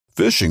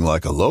Fishing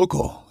like a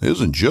local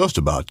isn't just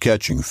about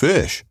catching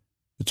fish.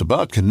 It's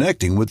about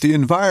connecting with the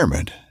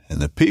environment and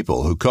the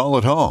people who call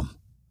it home.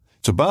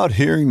 It's about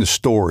hearing the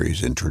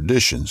stories and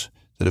traditions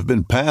that have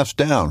been passed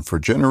down for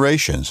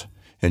generations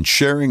and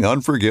sharing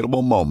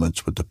unforgettable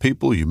moments with the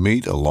people you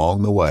meet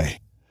along the way.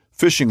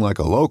 Fishing like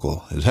a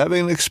local is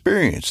having an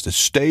experience that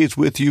stays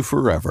with you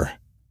forever.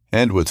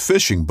 And with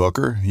Fishing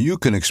Booker, you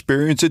can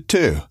experience it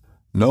too,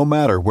 no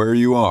matter where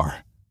you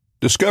are.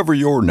 Discover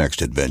your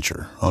next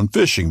adventure on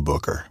Fishing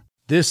Booker.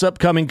 This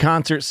upcoming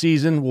concert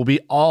season will be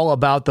all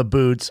about the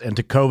boots, and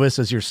Tecovas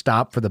is your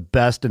stop for the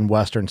best in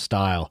Western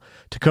style.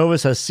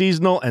 Tecovas has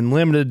seasonal and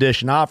limited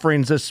edition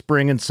offerings this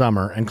spring and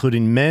summer,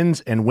 including men's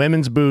and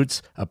women's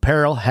boots,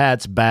 apparel,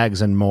 hats,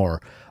 bags, and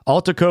more.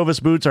 All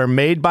Tecovas boots are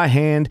made by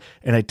hand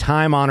in a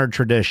time-honored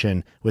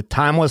tradition with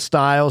timeless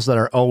styles that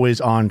are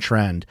always on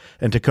trend.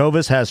 And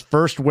Tecovas has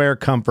first wear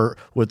comfort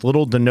with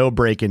little to no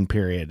break-in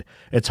period.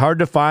 It's hard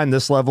to find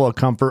this level of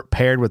comfort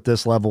paired with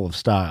this level of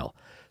style.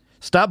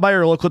 Stop by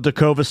your local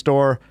Tecovas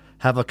store,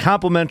 have a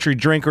complimentary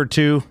drink or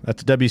two,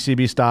 that's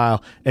WCB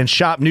style, and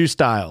shop new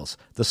styles.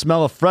 The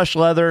smell of fresh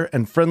leather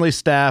and friendly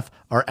staff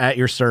are at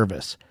your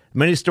service.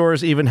 Many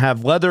stores even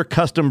have leather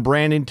custom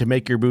branding to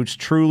make your boots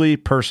truly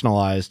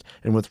personalized.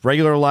 And with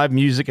regular live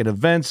music and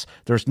events,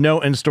 there's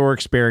no in-store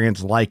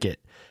experience like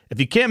it.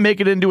 If you can't make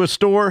it into a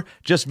store,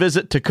 just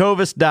visit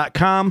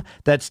tecovas.com.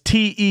 That's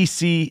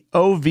TECOVAS.com.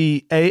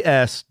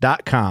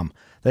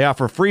 They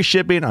offer free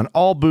shipping on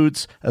all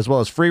boots, as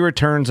well as free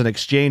returns and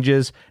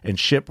exchanges, and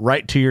ship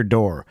right to your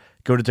door.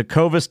 Go to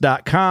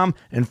tecovas.com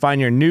and find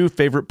your new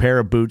favorite pair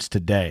of boots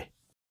today.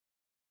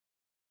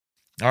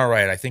 All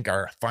right, I think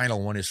our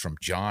final one is from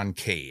John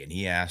K., and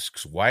he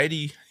asks, why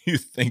do you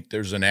think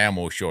there's an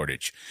ammo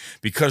shortage?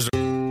 Because...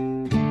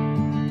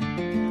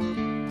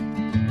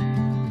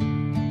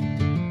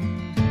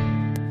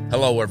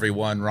 Hello,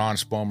 everyone. Ron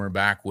Spomer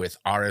back with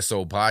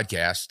RSO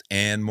Podcast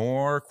and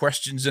more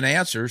questions and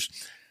answers.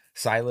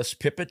 Silas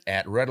Pippett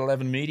at Red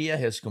 11 Media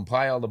has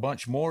compiled a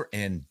bunch more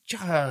and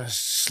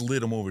just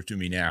slid them over to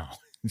me now.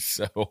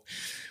 So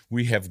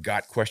we have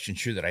got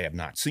questions here that I have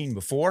not seen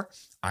before.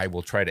 I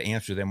will try to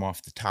answer them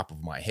off the top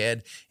of my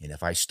head. And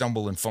if I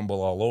stumble and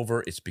fumble all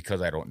over, it's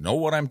because I don't know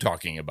what I'm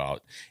talking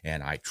about.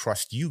 And I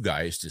trust you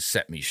guys to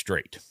set me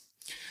straight.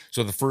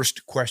 So the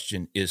first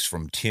question is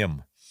from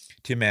Tim.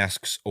 Tim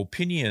asks,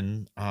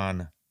 opinion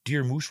on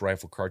deer moose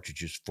rifle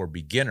cartridges for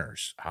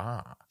beginners.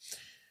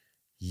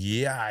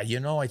 Yeah,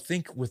 I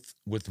think with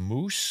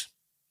moose,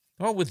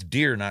 well, with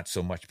deer, not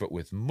so much, but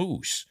with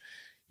moose,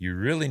 you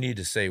really need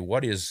to say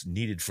what is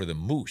needed for the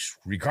moose,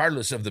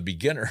 regardless of the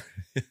beginner.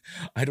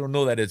 I don't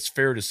know that it's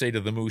fair to say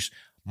to the moose,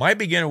 my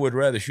beginner would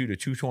rather shoot a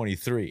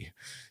 223.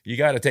 You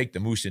got to take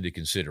the moose into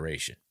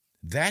consideration.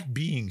 That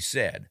being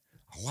said,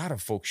 a lot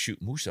of folks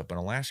shoot moose up in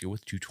Alaska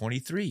with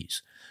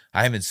 223s.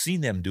 I haven't seen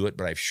them do it,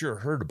 but I've sure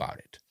heard about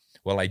it.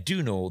 Well, I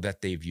do know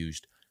that they've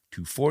used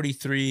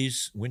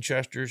 243s,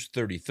 Winchesters,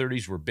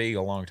 30-30s were big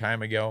a long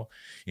time ago.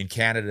 In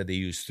Canada, they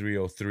use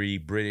 303,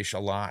 British a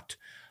lot.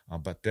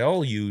 But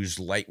they'll use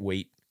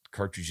lightweight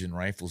cartridges and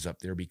rifles up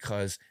there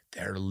because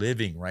they're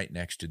living right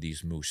next to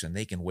these moose, and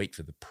they can wait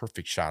for the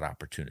perfect shot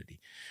opportunity.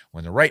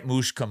 When the right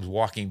moose comes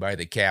walking by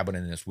the cabin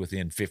and it's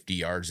within 50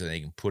 yards, and they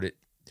can put it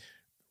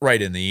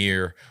right in the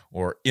ear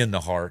or in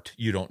the heart,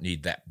 you don't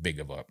need that big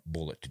of a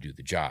bullet to do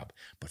the job.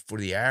 But for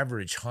the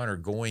average hunter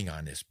going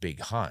on this big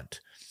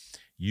hunt,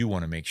 you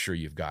want to make sure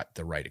you've got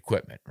the right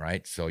equipment,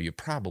 right? So you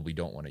probably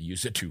don't want to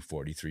use a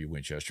 243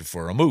 Winchester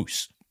for a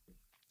moose.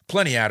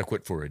 Plenty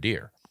adequate for a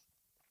deer.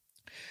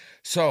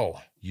 So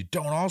you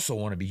don't also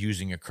want to be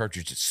using a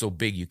cartridge that's so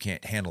big you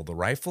can't handle the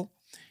rifle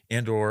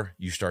and or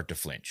you start to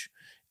flinch.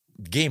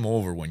 Game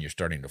over when you're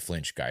starting to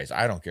flinch, guys.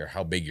 I don't care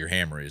how big your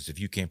hammer is. If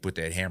you can't put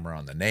that hammer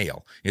on the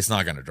nail, it's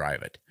not going to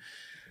drive it.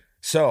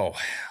 So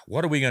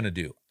what are we going to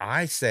do?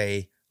 I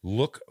say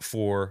look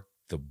for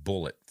the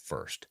bullet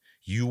first.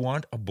 You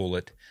want a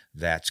bullet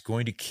that's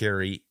going to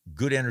carry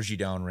good energy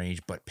downrange,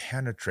 but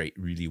penetrate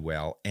really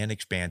well and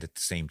expand at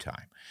the same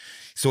time.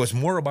 So it's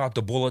more about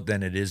the bullet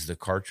than it is the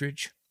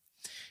cartridge.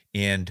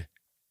 And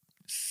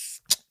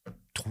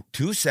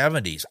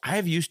 270s,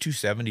 I've used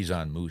 270s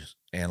on moose,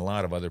 and a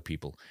lot of other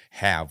people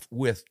have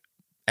with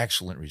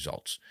excellent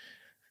results.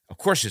 Of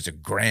course, it's a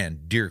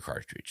grand deer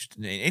cartridge.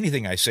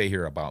 Anything I say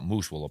here about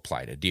moose will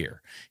apply to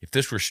deer. If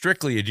this were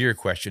strictly a deer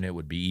question, it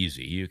would be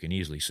easy. You can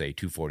easily say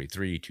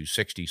 243,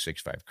 260,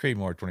 6.5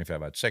 Creedmoor,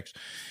 25-06.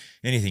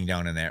 Anything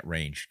down in that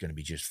range is going to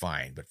be just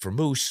fine. But for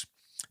moose,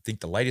 I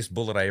think the lightest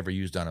bullet I ever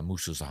used on a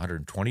moose was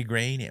 120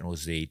 grain, and it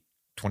was a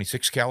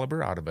 26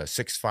 caliber out of a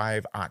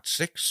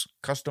 6.5-06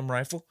 custom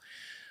rifle.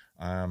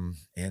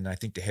 And I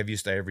think the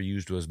heaviest I ever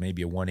used was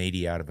maybe a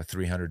 180 out of a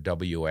 300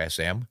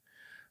 WSM.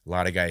 A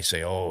lot of guys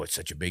say, oh, it's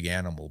such a big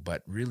animal,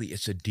 but really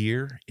it's a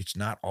deer. It's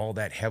not all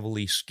that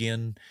heavily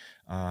skinned,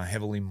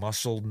 heavily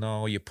muscled.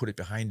 No, you put it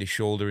behind the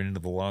shoulder and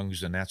into the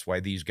lungs, and that's why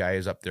these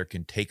guys up there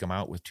can take them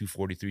out with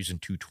 243s and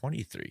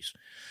 223s.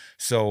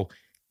 So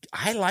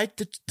I like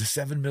the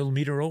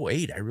 7mm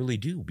 08. I really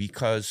do,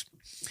 because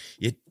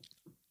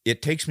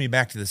it takes me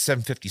back to the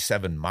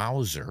 757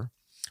 Mauser,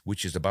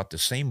 which is about the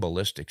same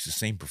ballistics, the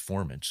same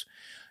performance.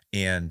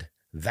 And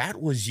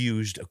that was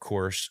used, of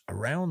course,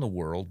 around the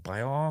world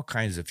by all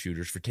kinds of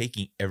shooters for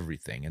taking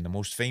everything. And the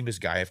most famous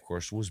guy, of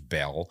course, was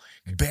Bell.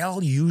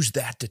 Bell used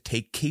that to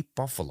take Cape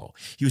Buffalo.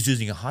 He was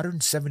using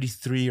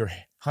 173 or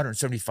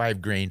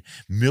 175 grain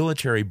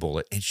military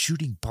bullet and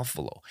shooting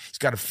buffalo. He's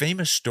got a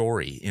famous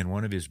story in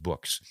one of his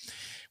books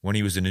when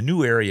he was in a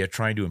new area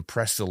trying to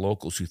impress the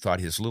locals who thought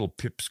his little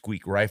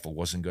pipsqueak rifle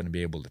wasn't going to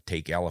be able to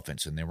take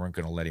elephants and they weren't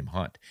going to let him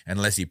hunt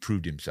unless he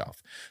proved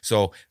himself.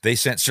 So they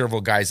sent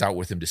several guys out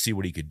with him to see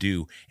what he could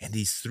do. And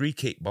these 3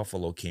 Cape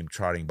Buffalo came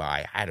trotting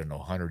by,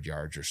 100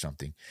 yards or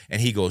something.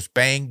 And he goes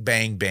bang,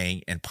 bang,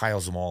 bang, and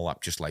piles them all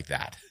up just like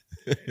that.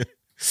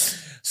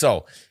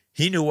 So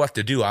he knew what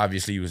to do.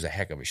 Obviously, he was a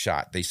heck of a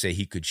shot. They say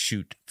he could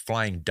shoot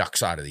flying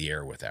ducks out of the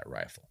air with that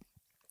rifle.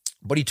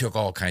 But he took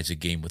all kinds of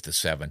game with the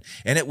 7,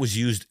 and it was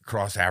used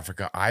across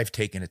Africa. I've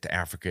taken it to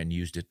Africa and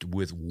used it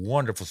with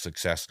wonderful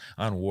success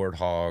on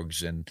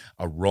warthogs and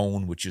a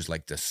roan, which is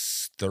like the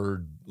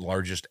 3rd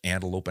largest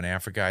antelope in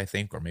Africa, I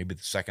think, or maybe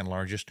the 2nd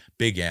largest.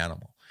 Big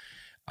animal.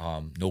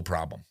 No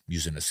problem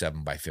using a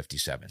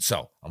 7x57.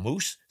 So a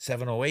moose,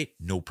 708,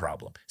 no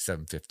problem.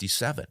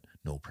 757,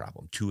 no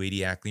problem.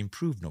 280 Ackley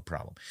improved, no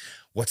problem.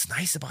 What's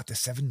nice about the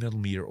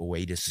 7mm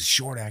 08 is the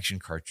short action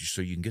cartridge,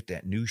 so you can get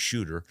that new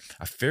shooter,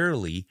 a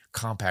fairly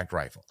compact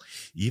rifle.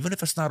 Even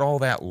if it's not all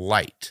that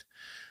light.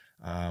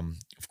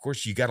 Of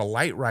course, you got a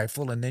light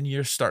rifle, and then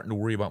you're starting to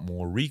worry about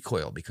more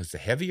recoil, because the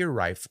heavier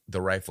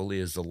the rifle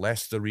is, the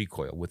less the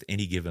recoil with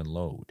any given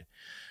load.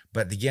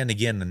 But again,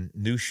 the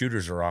new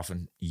shooters are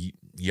often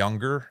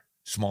younger,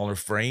 smaller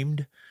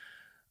framed,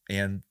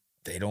 and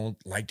they don't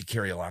like to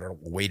carry a lot of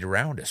weight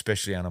around,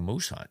 especially on a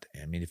moose hunt.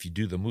 I mean, if you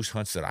do the moose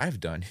hunts that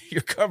I've done,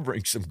 you're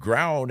covering some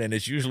ground, and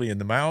it's usually in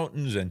the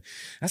mountains, and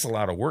that's a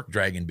lot of work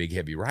dragging big,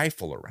 heavy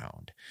rifle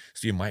around.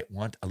 So you might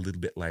want a little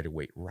bit lighter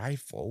weight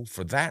rifle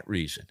for that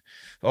reason.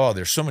 Oh,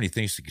 there's so many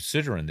things to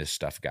consider in this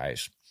stuff,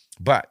 guys.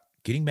 But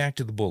getting back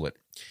to the bullet,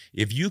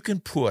 if you can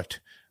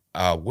put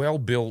a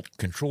well-built,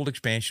 controlled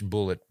expansion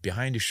bullet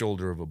behind the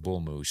shoulder of a bull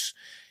moose,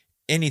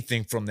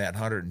 anything from that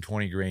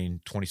 120 grain,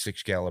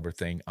 26 caliber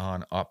thing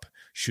on up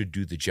should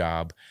do the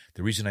job.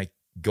 The reason I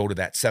go to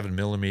that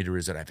 7mm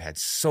is that I've had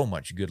so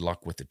much good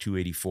luck with the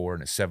 284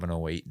 and the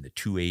 708 and the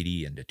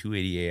 280 and the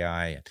 280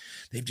 AI, and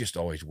they've just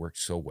always worked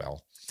so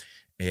well.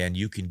 And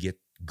you can get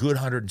good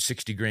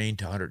 160 grain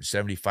to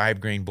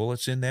 175 grain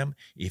bullets in them.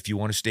 If you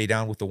want to stay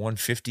down with the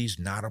 150s,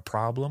 not a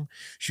problem.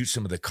 Shoot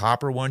some of the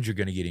copper ones. You're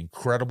going to get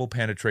incredible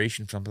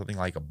penetration from something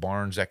like a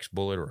Barnes X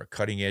bullet or a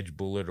cutting edge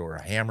bullet or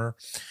a hammer.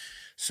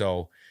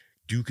 So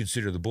do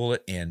consider the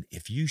bullet. And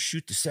if you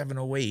shoot the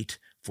 708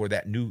 for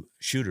that new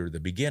shooter, the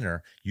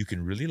beginner, you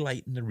can really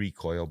lighten the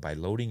recoil by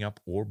loading up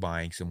or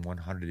buying some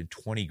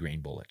 120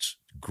 grain bullets.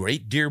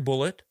 Great deer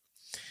bullet.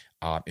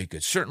 It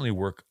could certainly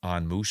work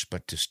on moose,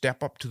 but to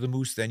step up to the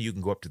moose, then you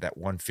can go up to that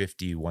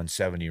 150,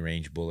 170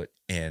 range bullet,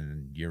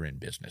 and you're in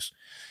business.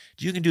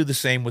 You can do the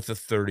same with the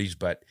 30s,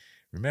 but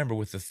remember,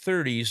 with the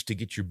 30s, to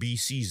get your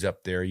BCs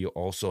up there, you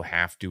also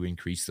have to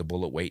increase the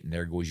bullet weight, and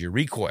there goes your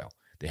recoil.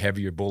 The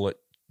heavier bullet,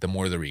 the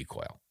more the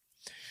recoil.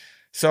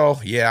 So,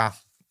 yeah,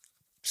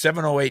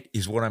 708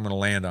 is what I'm going to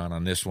land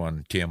on this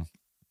one, Tim.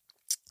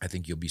 I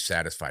think you'll be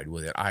satisfied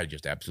with it. I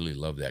just absolutely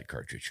love that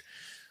cartridge.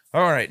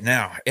 All right,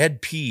 now,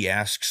 Ed P.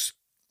 asks,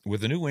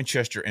 with the new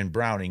Winchester and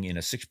Browning in a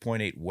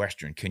 6.8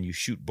 Western, can you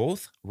shoot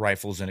both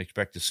rifles and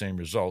expect the same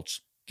results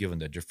given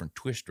the different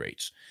twist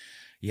rates?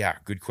 Yeah,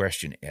 good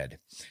question, Ed.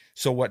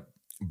 So what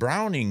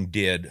Browning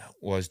did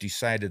was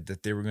decided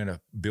that they were going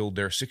to build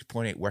their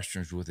 6.8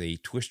 Westerns with a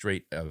twist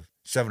rate of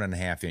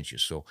 7.5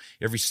 inches. So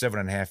every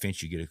 7.5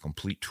 inch, you get a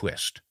complete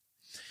twist.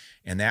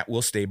 And that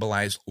will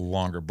stabilize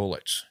longer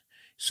bullets.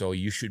 So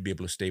you should be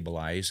able to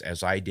stabilize,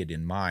 as I did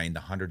in mine, the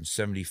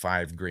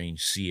 175 grain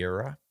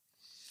Sierra.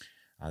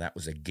 That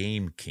was a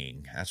Game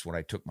King. That's what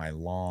I took my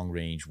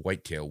long-range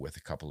whitetail with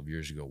a couple of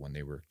years ago when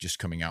they were just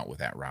coming out with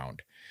that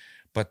round.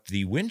 But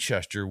the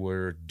Winchester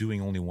were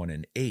doing only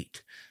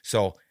 1-8.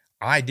 So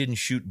I didn't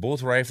shoot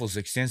both rifles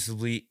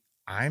extensively.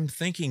 I'm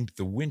thinking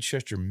the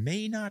Winchester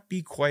may not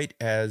be quite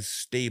as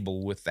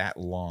stable with that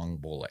long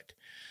bullet.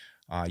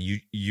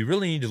 You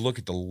really need to look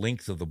at the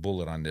length of the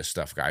bullet on this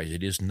stuff, guys.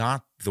 It is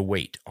not the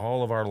weight.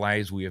 All of our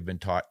lives we have been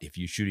taught if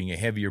you're shooting a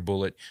heavier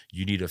bullet,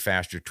 you need a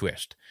faster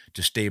twist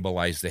to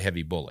stabilize the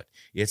heavy bullet.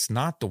 It's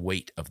not the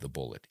weight of the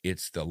bullet.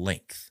 It's the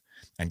length.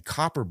 And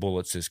copper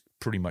bullets has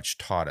pretty much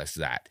taught us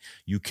that.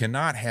 You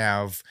cannot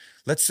have,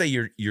 let's say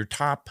your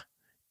top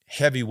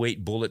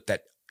heavyweight bullet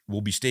that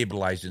will be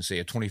stabilized in, say,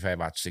 a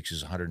 25-06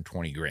 is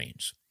 120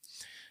 grains.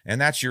 And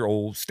that's your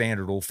old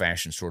standard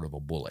old-fashioned sort of a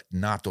bullet,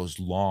 not those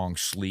long,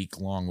 sleek,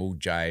 long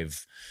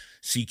ogive,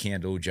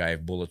 sea-canned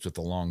ogive bullets with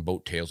the long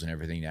boat tails and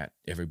everything that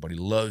everybody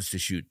loves to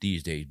shoot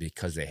these days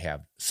because they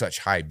have such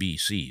high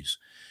BCs.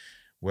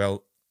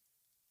 Well,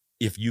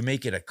 if you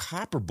make it a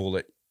copper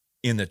bullet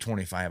in the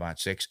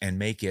 25-06 and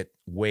make it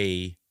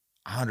weigh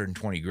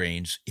 120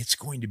 grains, it's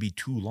going to be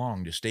too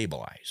long to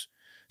stabilize.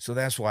 So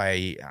that's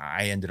why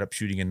I ended up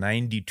shooting a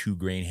 92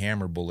 grain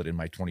hammer bullet in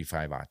my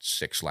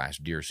 25-06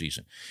 last deer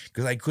season,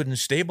 because I couldn't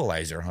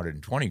stabilize their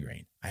 120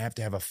 grain. I have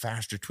to have a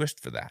faster twist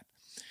for that.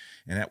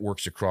 And that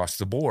works across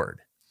the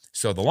board.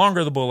 So the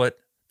longer the bullet,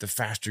 the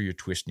faster your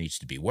twist needs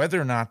to be. Whether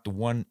or not the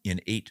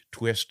 1-in-8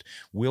 twist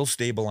will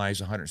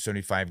stabilize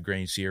 175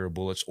 grain Sierra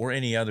bullets or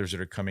any others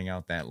that are coming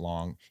out that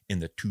long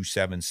in the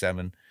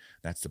 277,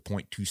 that's the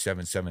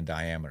 .277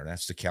 diameter.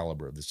 That's the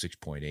caliber of the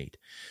 6.8.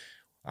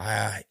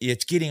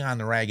 It's getting on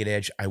the ragged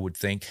edge, I would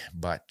think,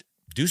 but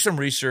do some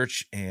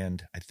research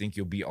and I think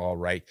you'll be all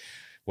right.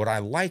 What I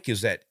like is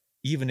that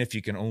even if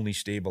you can only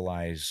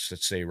stabilize,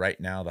 let's say right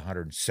now, the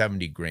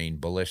 170 grain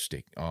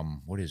ballistic,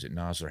 what is it?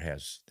 Nosler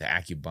has the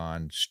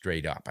AccuBond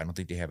straight up. I don't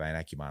think they have an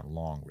AccuBond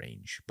long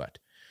range, but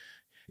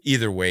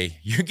either way,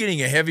 you're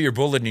getting a heavier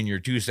bullet in your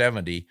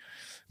 270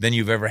 than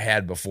you've ever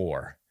had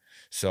before.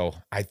 So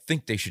I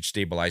think they should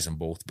stabilize them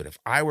both. But if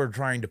I were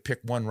trying to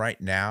pick one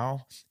right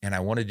now and I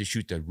wanted to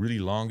shoot the really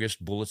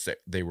longest bullets that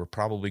they were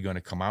probably going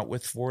to come out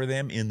with for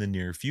them in the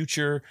near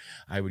future,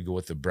 I would go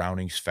with the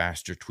Browning's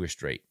faster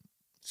twist rate,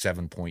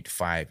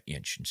 7.5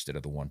 inch instead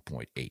of the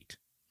 1.8.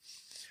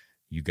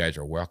 You guys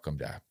are welcome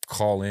to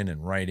call in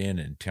and write in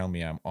and tell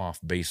me I'm off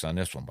base on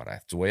this one, but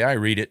that's the way I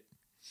read it.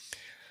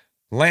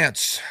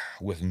 Lance,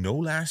 with no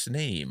last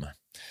name,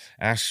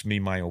 asks me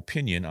my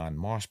opinion on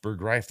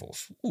Mossberg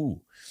rifles.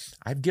 Ooh,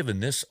 I've given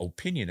this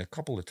opinion a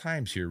couple of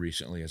times here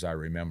recently, as I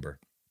remember.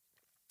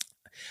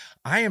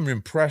 I am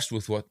impressed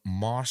with what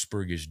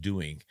Mossberg is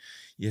doing.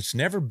 It's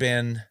never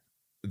been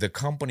the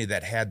company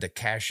that had the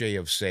cachet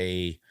of,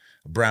 say,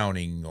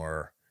 Browning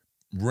or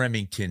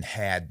Remington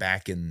had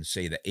back in,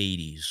 say, the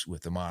 80s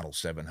with the Model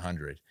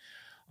 700.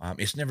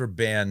 It's never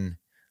been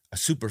a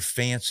super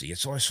fancy.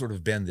 It's always sort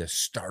of been this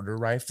starter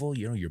rifle,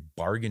 you know, your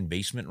bargain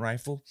basement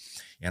rifle.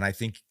 And I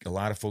think a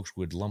lot of folks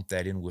would lump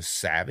that in with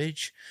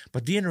Savage.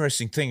 But the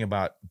interesting thing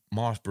about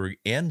Mossberg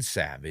and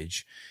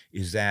Savage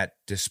is that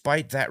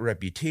despite that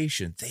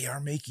reputation, they are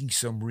making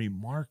some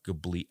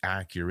remarkably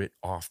accurate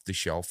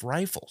off-the-shelf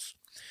rifles.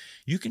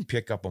 You can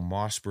pick up a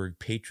Mossberg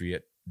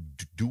Patriot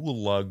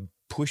dual lug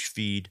push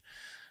feed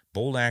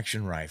bolt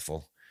action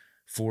rifle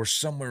for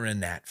somewhere in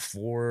that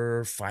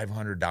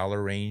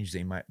 $400-500 range.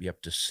 They might be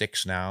up to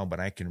 $600 now, but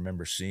I can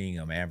remember seeing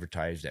them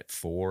advertised at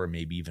 $400,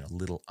 maybe even a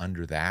little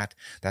under that.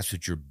 That's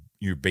what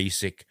your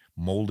basic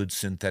molded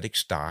synthetic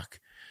stock,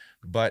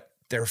 but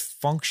they're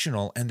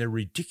functional and they're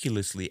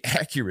ridiculously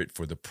accurate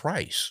for the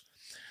price.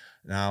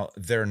 Now,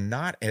 they're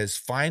not as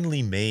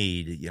finely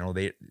made, you know,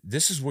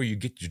 this is where you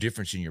get your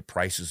difference in your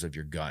prices of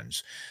your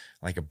guns.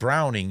 Like a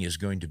Browning is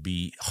going to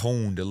be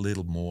honed a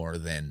little more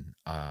than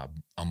a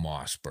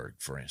Mossberg,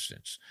 for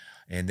instance.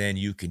 And then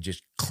you can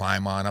just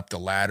climb on up the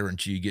ladder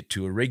until you get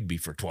to a Rigby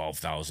for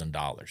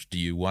 $12,000. Do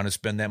you want to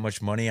spend that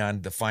much money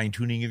on the fine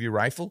tuning of your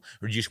rifle?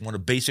 Or do you just want a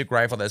basic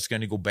rifle that's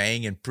going to go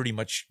bang and pretty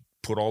much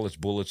put all its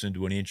bullets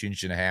into an inch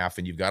and a half,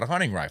 and you've got a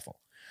hunting rifle?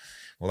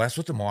 Well, that's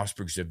what the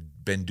Mossbergs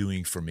have been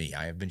doing for me.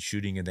 I have been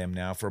shooting in them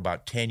now for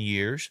about 10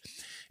 years.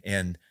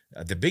 And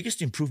the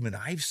biggest improvement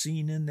I've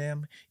seen in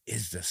them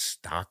is the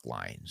stock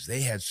lines.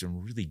 They had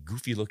some really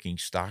goofy looking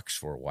stocks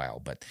for a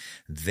while, but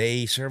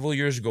several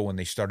years ago when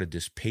they started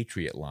this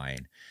Patriot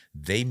line,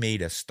 they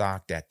made a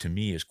stock that to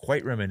me is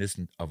quite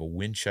reminiscent of a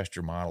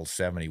Winchester Model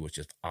 70, which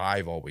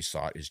I've always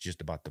thought is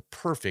just about the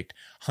perfect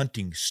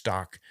hunting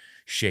stock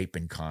shape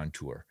and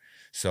contour.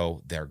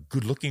 So they're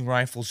good looking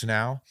rifles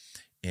now,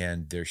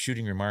 and they're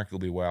shooting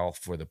remarkably well.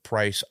 For the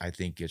price, I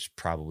think it's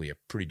probably a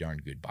pretty darn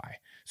good buy.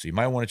 So you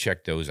might want to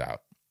check those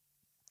out.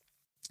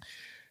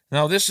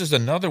 Now, this is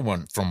another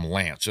one from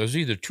Lance. There's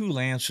either two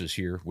Lances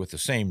here with the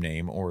same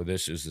name, or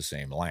this is the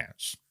same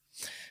Lance.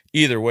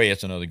 Either way,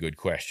 it's another good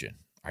question.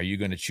 Are you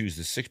going to choose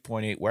the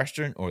 6.8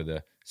 Western or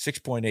the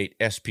 6.8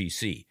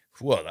 SPC?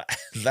 Well,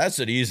 that's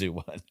an easy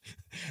one.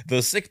 The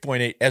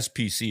 6.8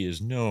 SPC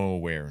is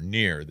nowhere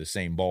near the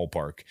same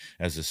ballpark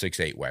as the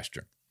 6.8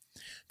 Western.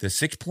 The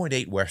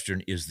 6.8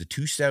 Western is the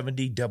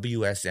 270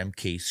 WSM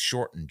case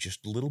shortened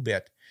just a little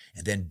bit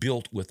and then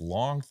built with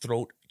long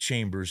throat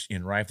chambers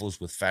in rifles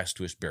with fast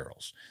twist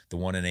barrels, the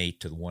 1-in-8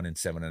 to the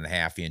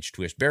 1-in-7.5 inch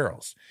twist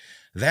barrels.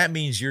 That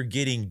means you're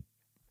getting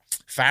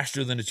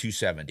faster than a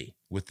 270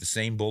 with the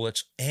same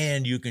bullets,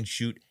 and you can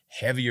shoot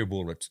heavier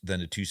bullets than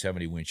the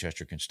 270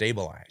 Winchester can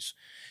stabilize.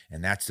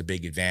 And that's the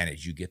big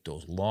advantage. You get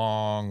those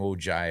long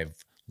ogive,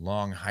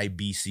 long high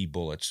BC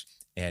bullets,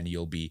 and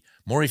you'll be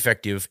more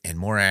effective and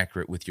more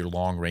accurate with your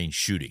long-range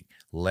shooting.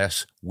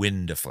 Less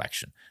wind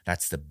deflection.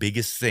 That's the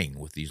biggest thing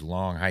with these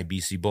long, high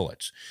BC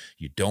bullets.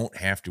 You don't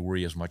have to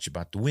worry as much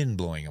about the wind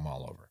blowing them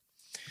all over.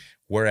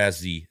 Whereas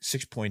the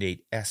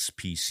 6.8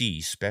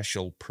 SPC,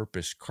 special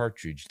purpose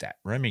cartridge that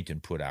Remington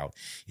put out,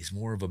 is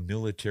more of a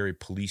military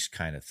police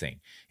kind of thing.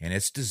 And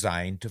it's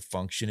designed to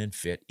function and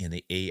fit in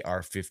the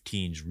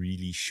AR-15's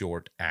really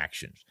short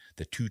actions,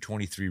 the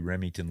 223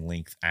 Remington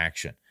length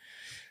action.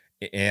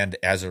 And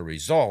as a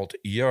result,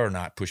 you're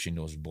not pushing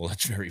those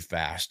bullets very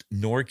fast,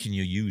 nor can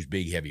you use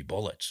big, heavy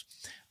bullets.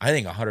 I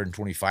think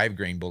 125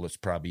 grain bullets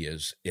probably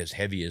as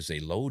heavy as they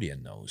load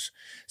in those.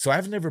 So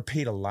I've never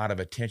paid a lot of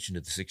attention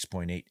to the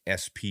 6.8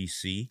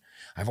 SPC.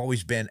 I've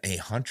always been a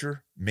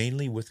hunter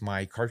mainly with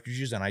my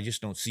cartridges, and I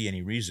just don't see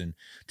any reason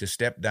to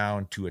step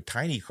down to a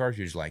tiny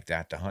cartridge like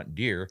that to hunt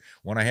deer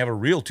when I have a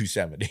real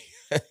 270.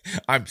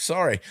 I'm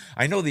sorry.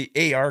 I know the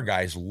AR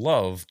guys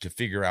love to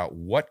figure out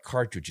what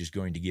cartridge is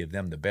going to give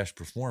them the best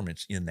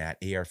performance in that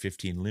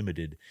AR-15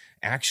 limited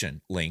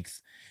action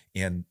length.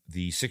 And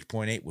the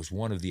 6.8 was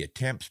one of the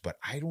attempts, but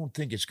I don't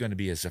think it's going to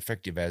be as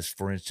effective as,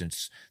 for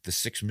instance, the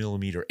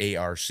 6mm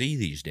ARC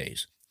these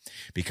days,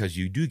 because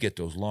you do get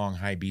those long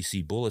high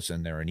BC bullets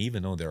in there. And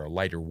even though they're a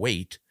lighter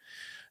weight,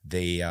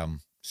 they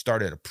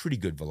start at a pretty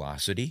good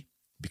velocity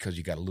because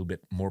you got a little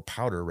bit more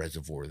powder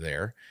reservoir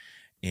there.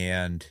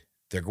 And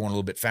they're going a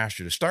little bit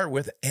faster to start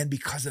with. And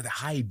because of the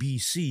high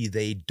BC,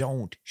 they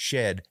don't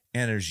shed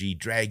energy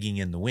dragging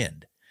in the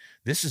wind.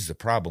 This is the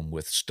problem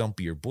with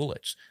stumpier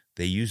bullets.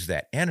 They use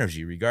that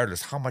energy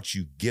regardless how much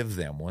you give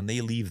them. When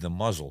they leave the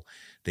muzzle,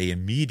 they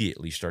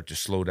immediately start to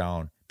slow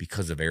down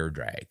because of air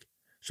drag.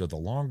 So the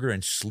longer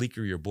and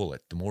sleeker your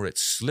bullet, the more it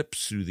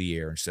slips through the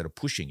air instead of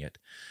pushing it,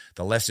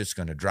 the less it's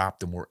going to drop,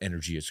 the more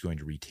energy it's going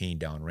to retain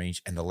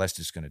downrange, and the less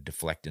it's going to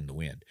deflect in the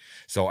wind.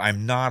 So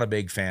I'm not a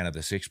big fan of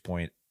the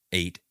 6.8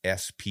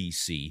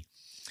 SPC.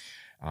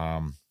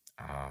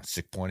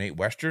 6.8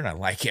 Western, I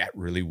like that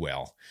really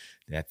well.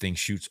 That thing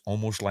shoots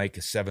almost like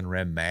a 7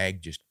 rem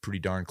mag, just pretty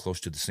darn close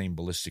to the same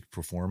ballistic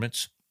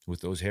performance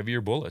with those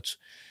heavier bullets.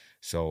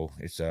 So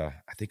it's, I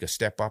think, a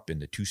step up in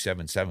the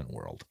 277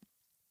 world.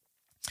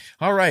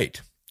 All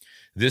right.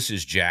 This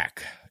is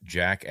Jack.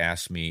 Jack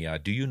asked me,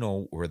 do you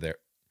know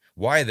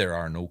why there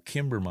are no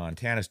Kimber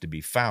Montanas to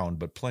be found,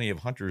 but plenty of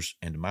hunters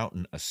and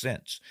mountain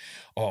ascents?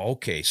 Oh,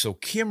 okay. So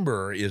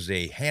Kimber is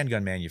a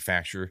handgun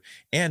manufacturer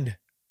and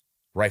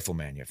rifle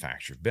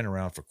manufacturer. Been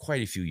around for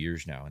quite a few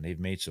years now, and they've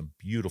made some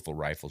beautiful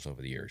rifles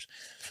over the years.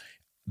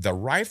 The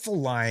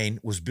rifle line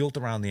was built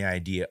around the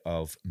idea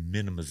of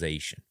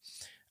minimization.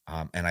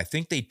 And I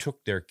think they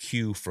took their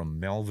cue from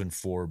Melvin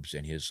Forbes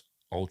and his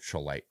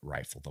ultralight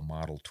rifle, the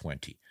Model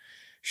 20.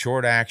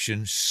 Short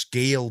action,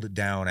 scaled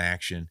down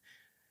action.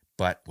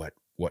 But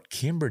what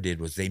Kimber did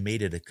was they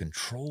made it a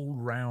controlled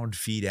round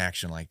feed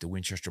action like the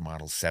Winchester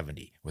Model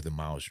 70 with the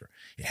Mauser.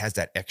 It has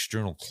that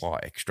external claw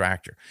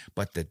extractor,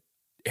 but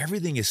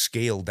everything is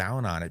scaled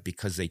down on it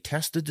because they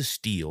tested the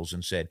steels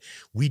and said,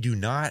 we do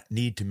not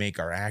need to make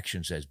our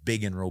actions as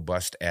big and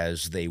robust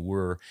as they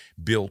were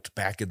built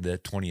back in the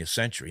 20th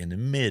century, in the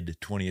mid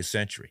 20th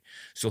century.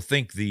 So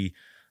think the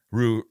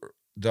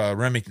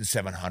Remington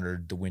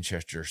 700, the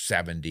Winchester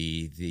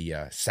 70,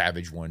 the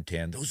Savage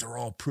 110, those are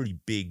all pretty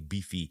big,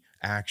 beefy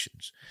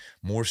actions.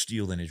 More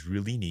steel than is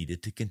really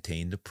needed to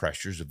contain the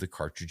pressures of the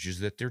cartridges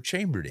that they're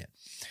chambered in.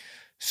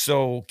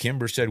 So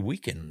Kimber said, we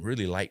can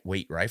really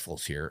lightweight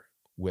rifles here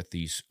with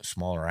these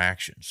smaller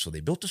actions. So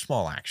they built a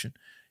small action,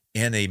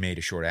 and they made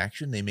a short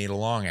action. They made a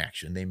long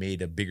action. They made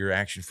a bigger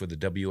action for the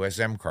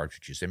WSM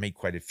cartridges. They made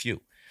quite a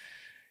few.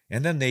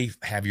 And then they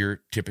have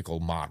your typical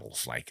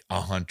models like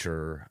a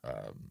Hunter,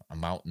 a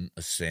Mountain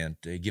Ascent.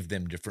 They give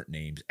them different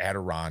names.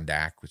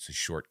 Adirondack, which is a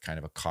short kind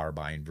of a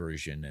carbine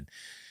version. And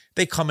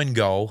they come and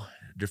go,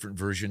 different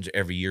versions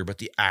every year, but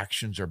the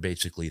actions are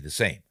basically the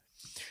same.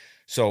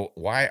 So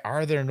why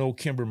are there no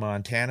Kimber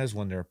Montanas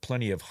when there are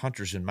plenty of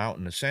Hunters and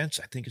Mountain Ascents?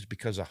 I think it's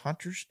because the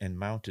Hunters and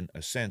Mountain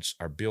Ascents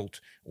are built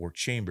or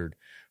chambered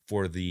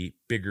for the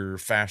bigger,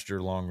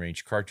 faster,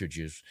 long-range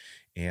cartridges,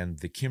 and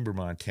the Kimber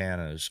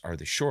Montanas are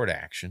the short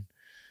action,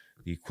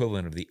 the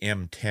equivalent of the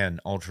M10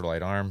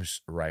 ultralight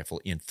arms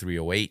rifle in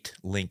 .308,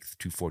 length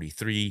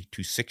 243,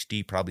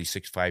 260, probably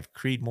 6.5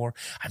 Creedmoor.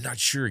 I'm not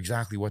sure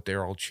exactly what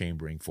they're all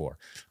chambering for,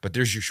 but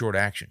there's your short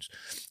actions.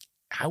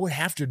 I would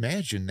have to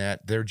imagine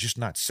that they're just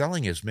not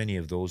selling as many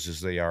of those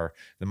as they are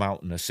the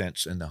Mountain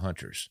Ascents and the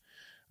Hunters.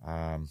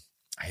 I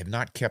have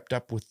not kept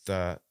up with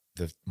the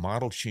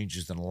model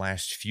changes in the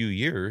last few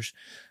years.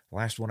 The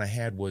last one I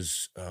had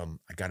was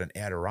I got an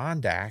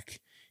Adirondack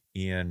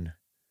in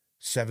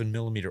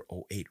 7mm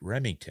 08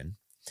 Remington,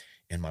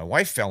 and my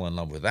wife fell in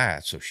love with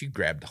that, so she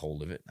grabbed a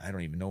hold of it. I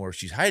don't even know where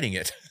she's hiding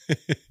it,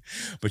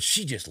 but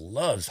she just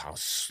loves how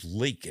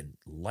sleek and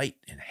light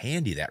and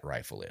handy that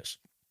rifle is.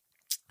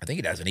 I think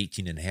it has an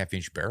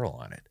 18.5-inch barrel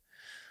on it.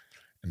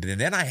 And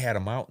then I had a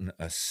Mountain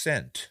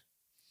Ascent.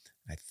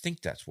 I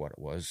think that's what it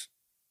was.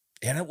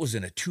 And it was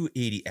in a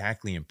 280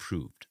 Ackley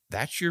Improved.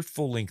 That's your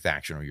full-length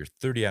action, or your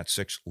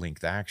 30-06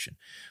 length action,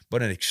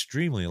 but an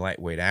extremely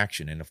lightweight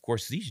action. And, of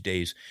course, these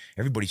days,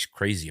 everybody's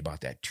crazy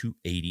about that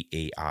 280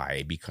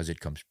 AI because it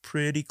comes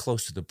pretty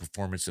close to the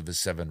performance of a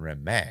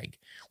 7-rem mag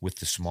with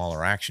the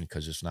smaller action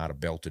because it's not a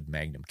belted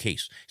Magnum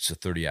case. It's a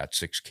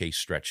 30-06 case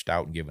stretched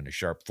out and given a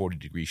sharp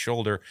 40-degree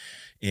shoulder.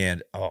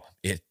 And,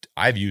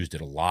 I've used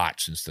it a lot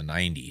since the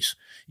 90s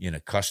in a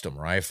custom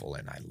rifle,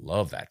 and I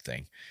love that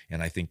thing.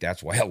 And I think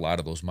that's why a lot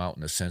of those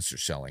Mountain Ascents are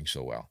selling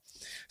so well.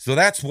 So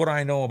that's what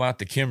I know about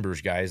the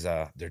Kimbers, guys.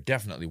 They're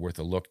definitely worth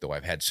a look, though.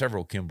 I've had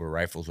several Kimber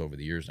rifles over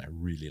the years, and I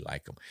really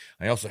like them.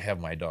 I also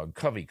have my dog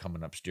Covey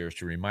coming upstairs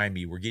to remind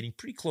me we're getting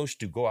pretty close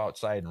to go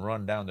outside and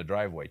run down the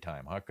driveway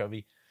time, huh,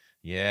 Covey?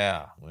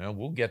 Yeah, well,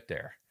 we'll get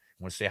there.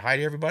 Want to say hi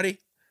to everybody? The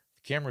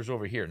camera's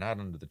over here, not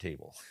under the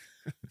table.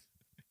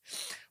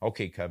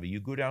 Okay, Covey, you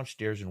go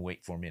downstairs and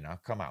wait for me, and I'll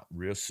come out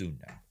real soon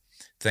now.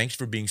 Thanks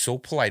for being so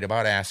polite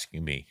about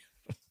asking me.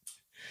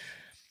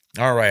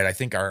 All right, I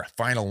think our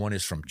final one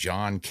is from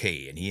John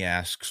K., and he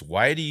asks,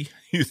 why do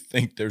you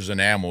think there's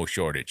an ammo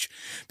shortage?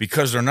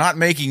 Because they're not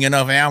making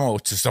enough ammo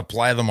to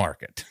supply the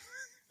market.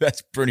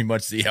 That's pretty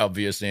much the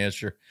obvious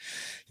answer.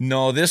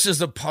 No, this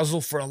is a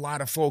puzzle for a lot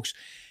of folks.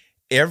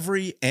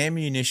 Every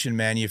ammunition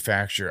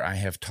manufacturer I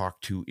have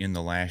talked to in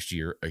the last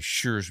year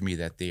assures me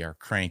that they are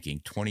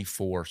cranking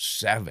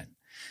 24/7.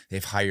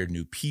 They've hired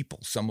new people.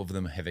 Some of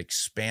them have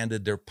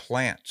expanded their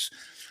plants.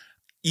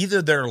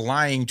 Either they're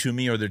lying to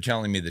me or they're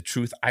telling me the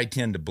truth. I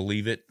tend to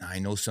believe it. I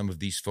know some of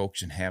these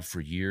folks and have for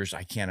years.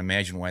 I can't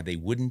imagine why they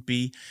wouldn't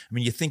be. I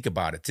mean, you think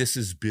about it. This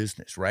is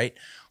business, right?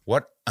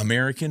 What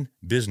American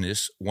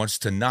business wants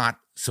to not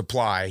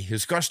supply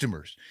his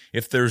customers?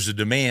 If there's a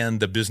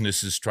demand, the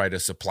businesses try to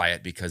supply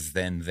it because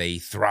then they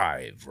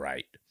thrive,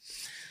 right?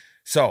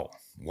 So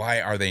why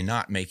are they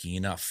not making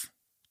enough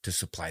to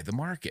supply the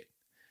market?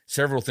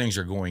 Several things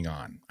are going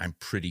on, I'm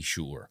pretty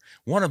sure.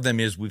 One of them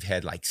is we've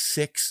had like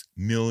 6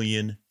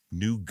 million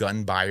new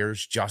gun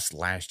buyers just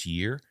last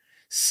year.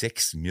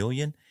 6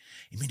 million?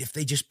 I mean, if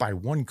they just buy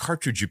one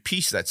cartridge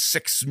apiece, that's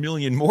 6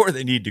 million more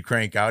they need to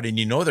crank out. And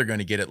you know they're going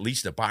to get at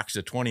least a box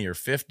of 20 or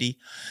 50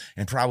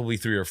 and probably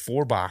 3 or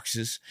 4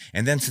 boxes.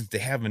 And then since they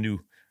have a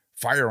new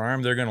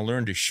firearm, they're going to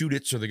learn to shoot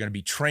it. So they're going to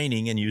be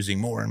training and using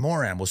more and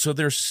more ammo. So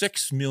there's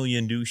 6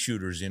 million new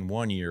shooters in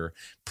 1 year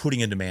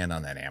putting a demand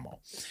on that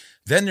ammo.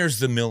 Then there's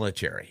the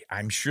military.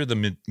 I'm sure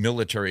the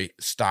military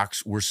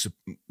stocks were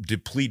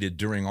depleted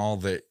during all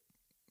the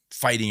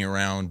fighting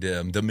around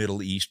the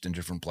Middle East and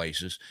different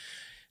places.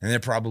 And they're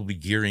probably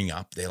gearing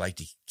up. They like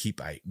to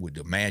keep, I would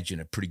imagine,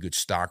 a pretty good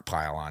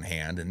stockpile on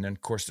hand. And then,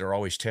 of course, they're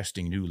always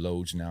testing new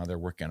loads now. They're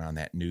working on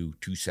that new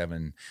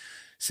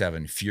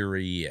 277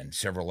 Fury and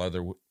several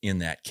other in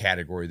that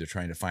category. They're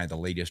trying to find the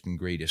latest and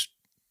greatest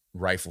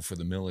rifle for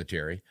the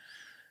military.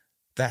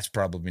 That's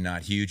probably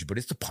not huge, but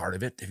it's a part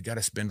of it. They've got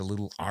to spend a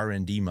little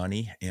R&D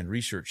money and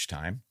research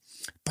time.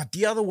 But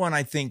the other one,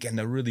 I think, and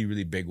the really,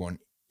 really big one,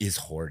 is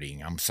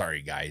hoarding. I'm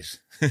sorry,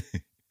 guys.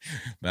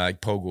 Like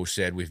Pogo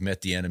said, we've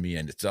met the enemy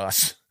and it's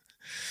us.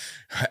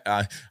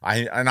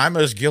 I'm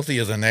as guilty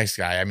as the next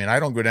guy. I mean, I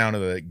don't go down to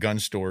the gun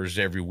stores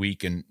every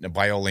week and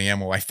buy all the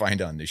ammo I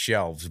find on the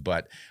shelves,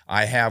 but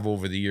I have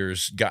over the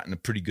years gotten a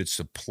pretty good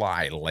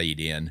supply laid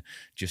in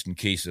just in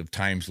case of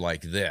times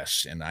like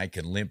this. And I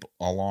can limp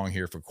along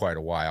here for quite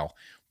a while,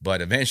 but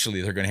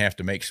eventually they're going to have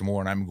to make some more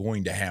and I'm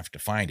going to have to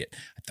find it.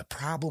 The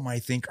problem, I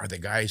think, are the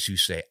guys who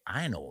say,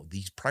 I know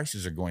these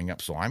prices are going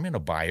up, so I'm going to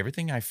buy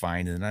everything I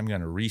find and then I'm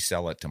going to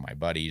resell it to my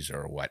buddies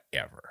or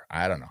whatever.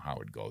 I don't know how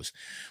it goes.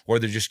 Or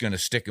they're just going to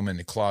stick them in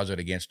the closet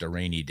against a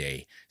rainy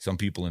day. Some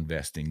people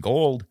invest in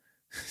gold.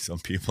 Some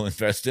people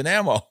invest in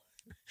ammo.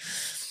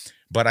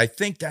 But I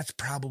think that's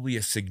probably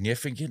a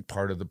significant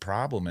part of the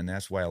problem, and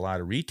that's why a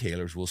lot of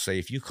retailers will say,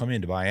 if you come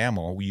in to buy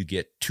ammo, you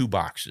get 2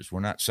 boxes. We're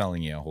not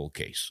selling you a whole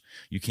case.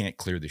 You can't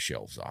clear the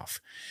shelves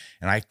off.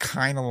 And I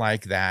kind of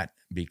like that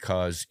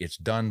because it's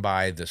done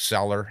by the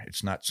seller.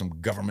 It's not some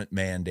government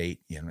mandate.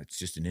 You know, it's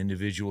just an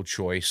individual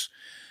choice.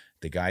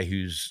 The guy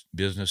whose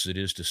business it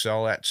is to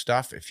sell that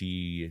stuff, if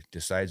he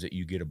decides that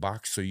you get a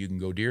box so you can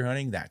go deer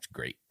hunting, that's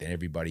great. Then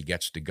everybody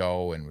gets to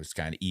go, and it's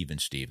kind of even,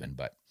 Steven.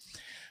 But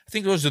I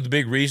think those are the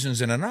big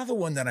reasons. And another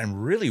one that I'm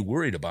really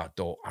worried about,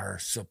 though, are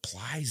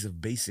supplies of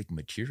basic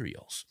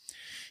materials.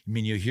 I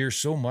mean, you hear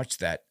so much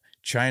that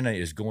China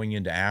is going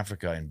into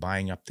Africa and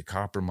buying up the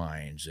copper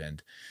mines,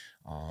 and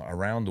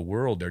around the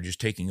world, they're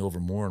just taking over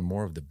more and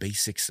more of the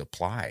basic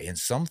supply. And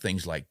some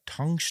things like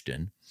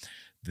tungsten,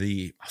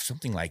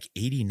 something like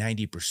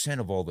 80-90%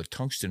 of all the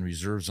tungsten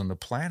reserves on the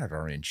planet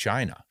are in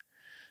China.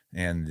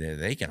 And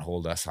they can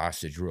hold us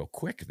hostage real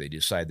quick if they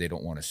decide they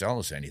don't want to sell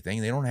us anything.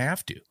 They don't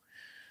have to.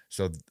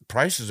 So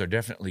prices are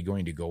definitely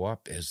going to go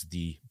up as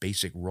the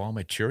basic raw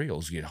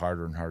materials get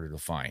harder and harder to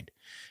find.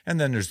 And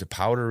then there's the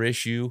powder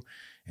issue.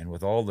 And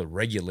with all the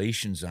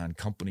regulations on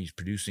companies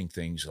producing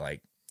things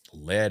like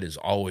lead is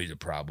always a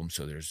problem.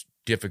 So there's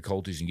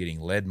difficulties in getting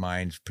lead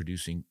mines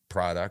producing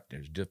product.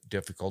 There's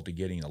difficulty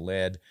getting the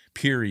lead,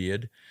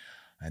 period.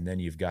 And then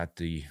you've got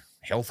the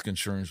health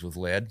concerns with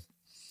lead.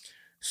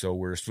 So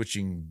we're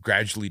switching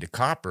gradually to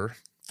copper.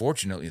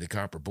 Fortunately, the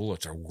copper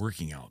bullets are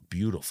working out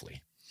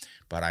beautifully.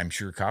 But I'm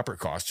sure copper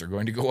costs are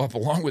going to go up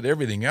along with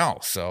everything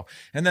else. So,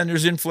 and then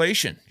there's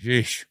inflation.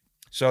 Yeesh.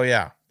 So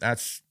yeah,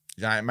 that's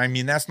not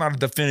a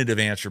definitive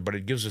answer, but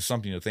it gives us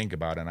something to think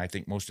about. And I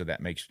think most of that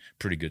makes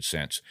pretty good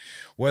sense.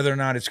 Whether or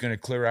not it's going to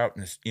clear out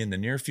in the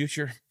near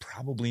future,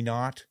 probably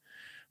not.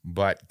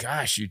 But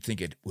gosh, you'd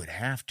think it would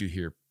have to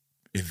here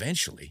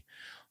eventually.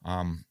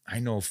 I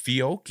know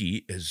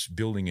Fiocchi is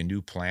building a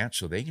new plant,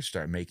 so they can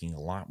start making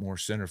a lot more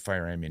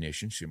centerfire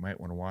ammunition, so you might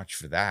want to watch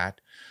for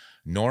that.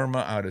 Norma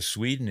out of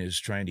Sweden is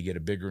trying to get a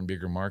bigger and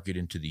bigger market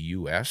into the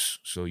U.S.,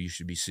 so you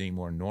should be seeing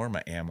more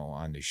Norma ammo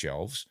on the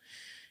shelves.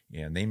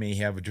 And they may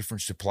have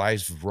different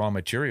supplies of raw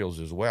materials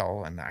as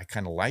well, and I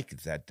kind of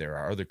like that there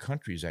are other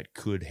countries that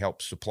could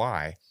help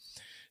supply.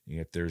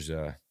 If there's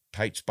a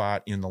tight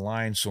spot in the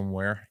line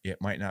somewhere,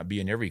 it might not be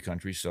in every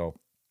country,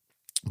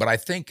 but I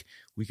think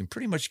we can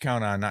pretty much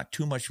count on not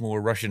too much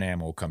more Russian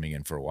ammo coming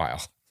in for a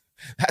while.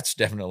 That's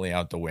definitely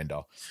out the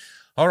window.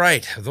 All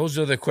right, those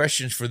are the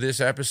questions for this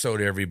episode,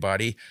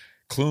 everybody.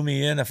 Clue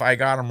me in if I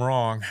got them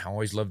wrong. I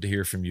always love to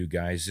hear from you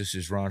guys. This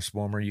is Ron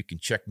Spomer. You can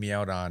check me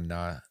out on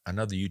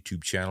another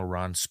YouTube channel,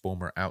 Ron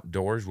Spomer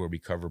Outdoors, where we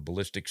cover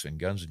ballistics and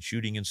guns and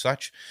shooting and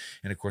such.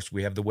 And, of course,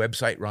 we have the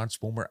website,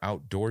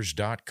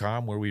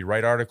 ronspomeroutdoors.com, where we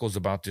write articles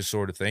about this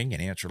sort of thing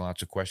and answer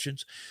lots of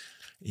questions.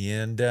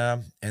 And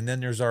then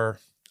there's our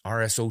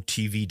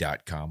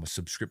rsotv.com, a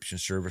subscription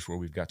service where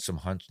we've got some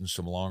hunts and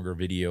some longer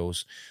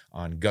videos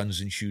on guns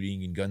and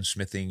shooting and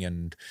gunsmithing,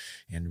 and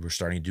we're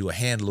starting to do a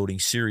hand loading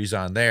series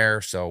on there.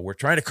 So we're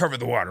trying to cover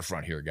the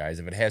waterfront here, guys.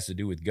 If it has to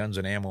do with guns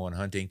and ammo and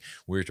hunting,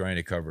 we're trying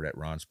to cover it at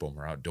Ron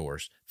Spomer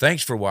Outdoors.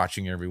 Thanks for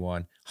watching,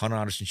 everyone. Hunt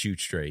honest and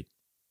shoot straight.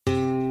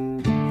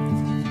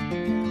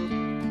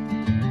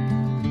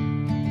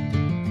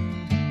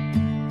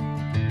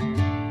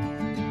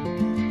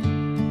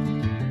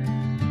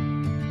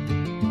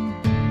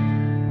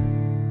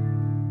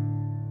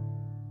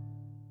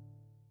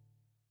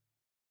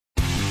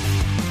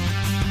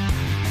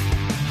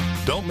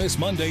 Don't miss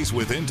Mondays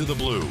with Into the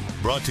Blue,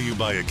 brought to you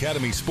by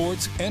Academy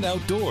Sports and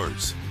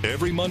Outdoors.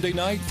 Every Monday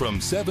night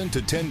from 7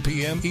 to 10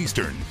 p.m.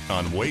 Eastern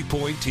on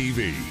Waypoint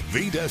TV,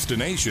 the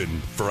destination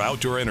for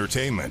outdoor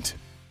entertainment.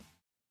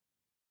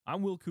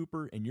 I'm Will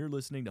Cooper, and you're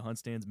listening to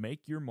HuntStand's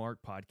Make Your Mark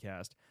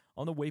podcast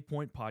on the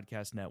Waypoint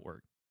Podcast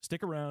Network.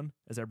 Stick around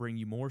as I bring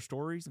you more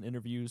stories and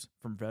interviews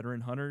from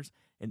veteran hunters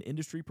and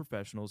industry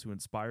professionals who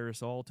inspire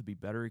us all to be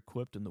better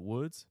equipped in the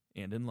woods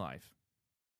and in life.